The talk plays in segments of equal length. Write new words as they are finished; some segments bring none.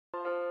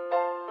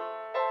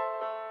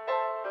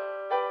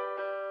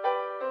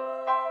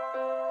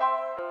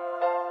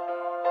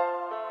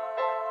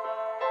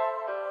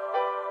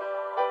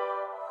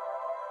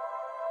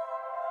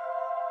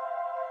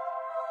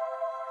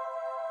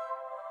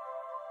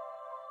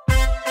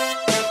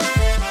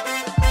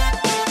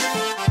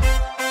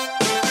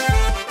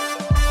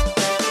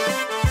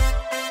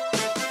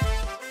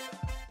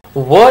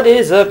What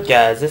is up,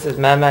 guys? This is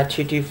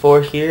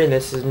MadMac224 here, and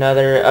this is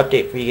another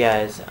update for you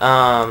guys.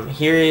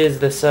 Here is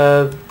the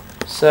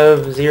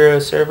Sub-Zero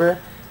server.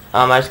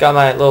 I just got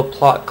my little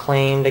plot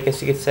claimed, I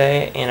guess you could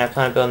say, and I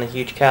plan on building a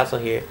huge castle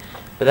here.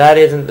 But that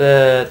isn't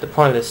the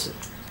point of this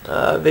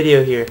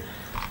video here.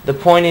 The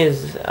point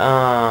is,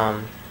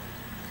 I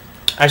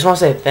just want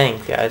to say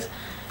thanks, guys.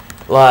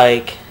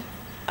 Like,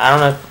 I don't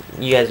know if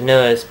you guys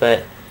know this,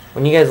 but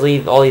when you guys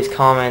leave all these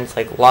comments,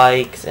 like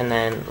likes, and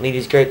then leave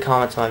these great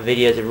comments on my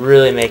videos, it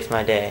really makes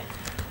my day.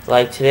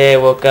 Like today I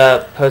woke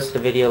up, posted a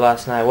video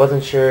last night,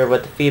 wasn't sure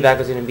what the feedback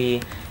was going to be,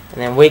 and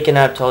then waking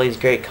up to all these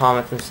great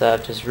comments and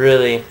stuff just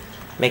really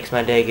makes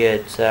my day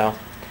good. So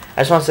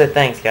I just want to say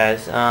thanks,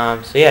 guys.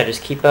 So yeah,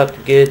 just keep up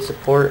the good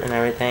support and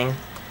everything.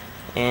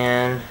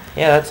 And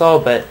yeah, that's all.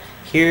 But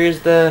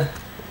here's the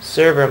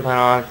server I'm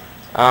planning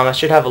on. I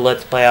should have a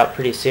let's play out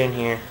pretty soon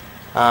here.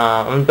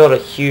 I'm going to build a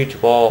huge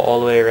wall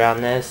all the way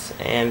around this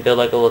and build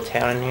like a little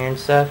town in here and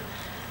stuff.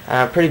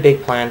 Pretty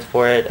big plans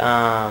for it.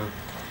 I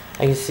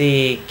can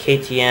see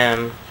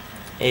KTM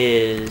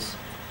is,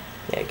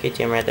 yeah,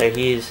 KTM right there.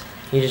 He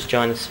just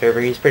joined the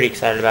server. He's pretty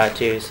excited about it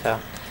too. So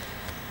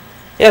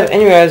yeah,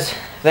 anyways,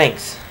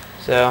 thanks.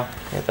 So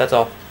yeah, that's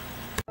all.